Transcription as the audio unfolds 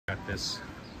Got this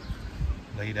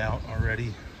laid out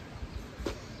already.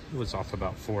 It was off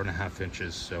about 4.5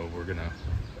 inches, so we're gonna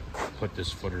put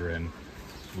this footer in,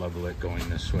 level it going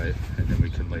this way, and then we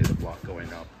can lay the block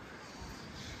going up.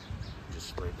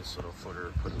 Just lay this little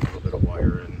footer, put a little bit of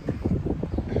wire in,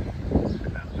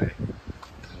 and that way it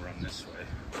can run this way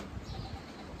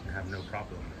and have no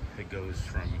problem. It goes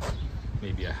from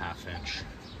maybe 1/2 inch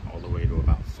all the way to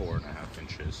about 4.5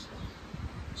 inches.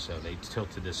 So they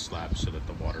tilted this slab so that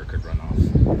the water could run off,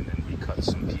 and then we cut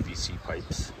some PVC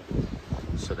pipes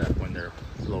so that when they're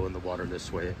blowing the water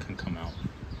this way, it can come out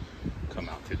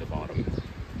through the bottom.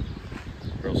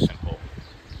 Real simple.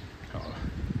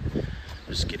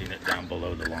 Just getting it down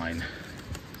below the line.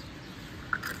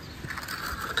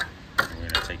 And we're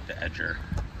gonna take the edger,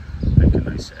 make a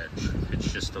nice edge.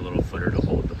 It's just a little footer to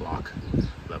hold the block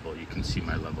level. You can see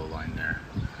my level line there.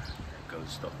 It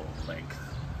goes the whole length.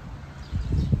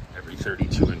 Every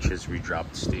 32 inches we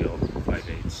drop steel,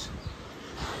 5/8.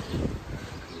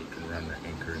 And you can run the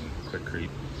anchor in Quikrete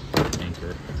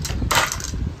anchor.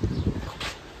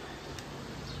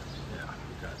 Yeah,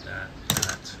 we got that.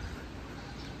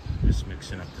 Just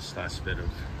mixing up this last bit of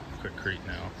Quikrete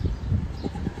now.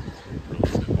 Put a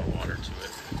little bit more water to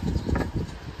it.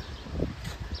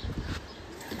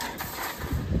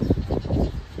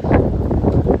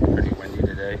 Pretty windy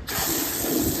today.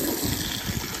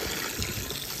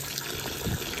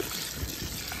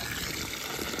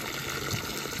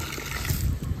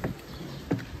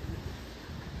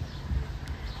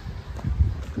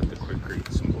 Put the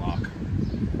Quikrete some block.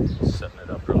 Setting it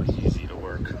up really easy to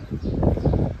work.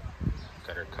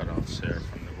 Got our cutoffs there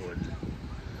from the wood.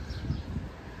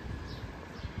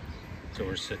 So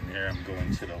we're sitting here, I'm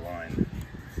going to the line.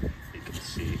 You can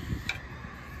see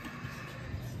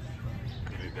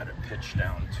we've got it pitched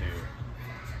down to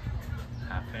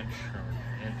 1/2 inch or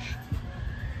 1 inch.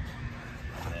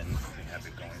 And then we have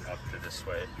it going up to this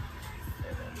way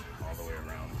and then all the way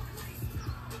around.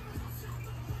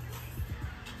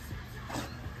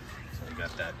 So we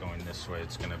got that going this way.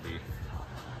 It's gonna be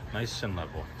nice and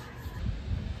level.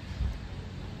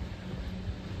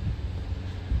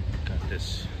 Got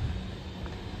this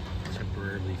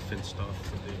temporarily fenced off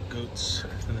for the goats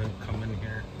and then come in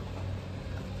here.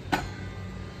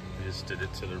 We just did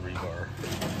it to the rebar.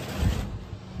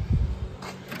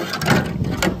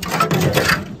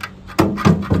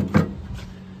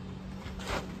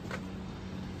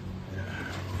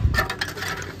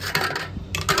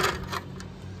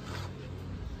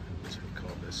 Take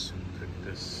all this and pick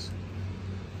this.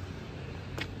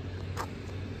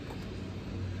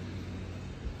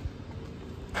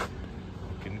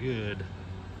 Looking good.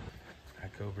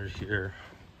 Back over here,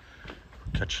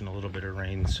 we're catching a little bit of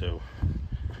rain, so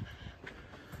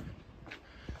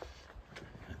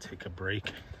I'll take a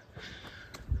break.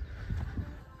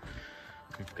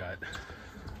 We've got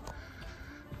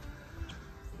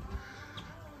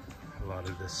a lot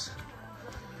of this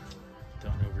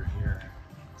done over here.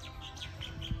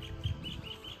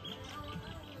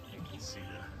 You can see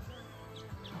the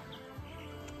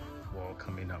wall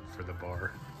coming up for the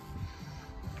bar.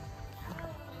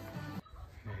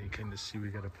 Yeah, you kind of see we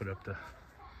got to put up the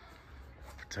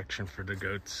protection for the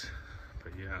goats.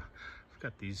 But yeah, I've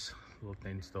got these little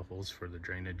things, the holes for the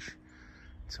drainage.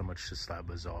 That's how much the slab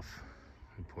was off.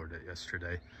 We poured it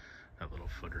yesterday, that little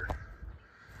footer.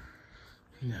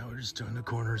 Now we're just doing the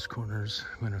corners.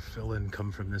 I'm gonna fill in,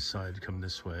 come from this side, come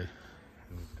this way.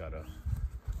 And we've got a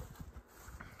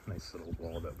nice little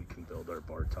wall that we can build our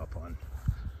bar top on.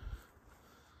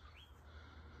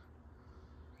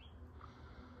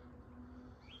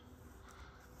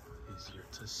 Easier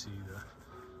to see the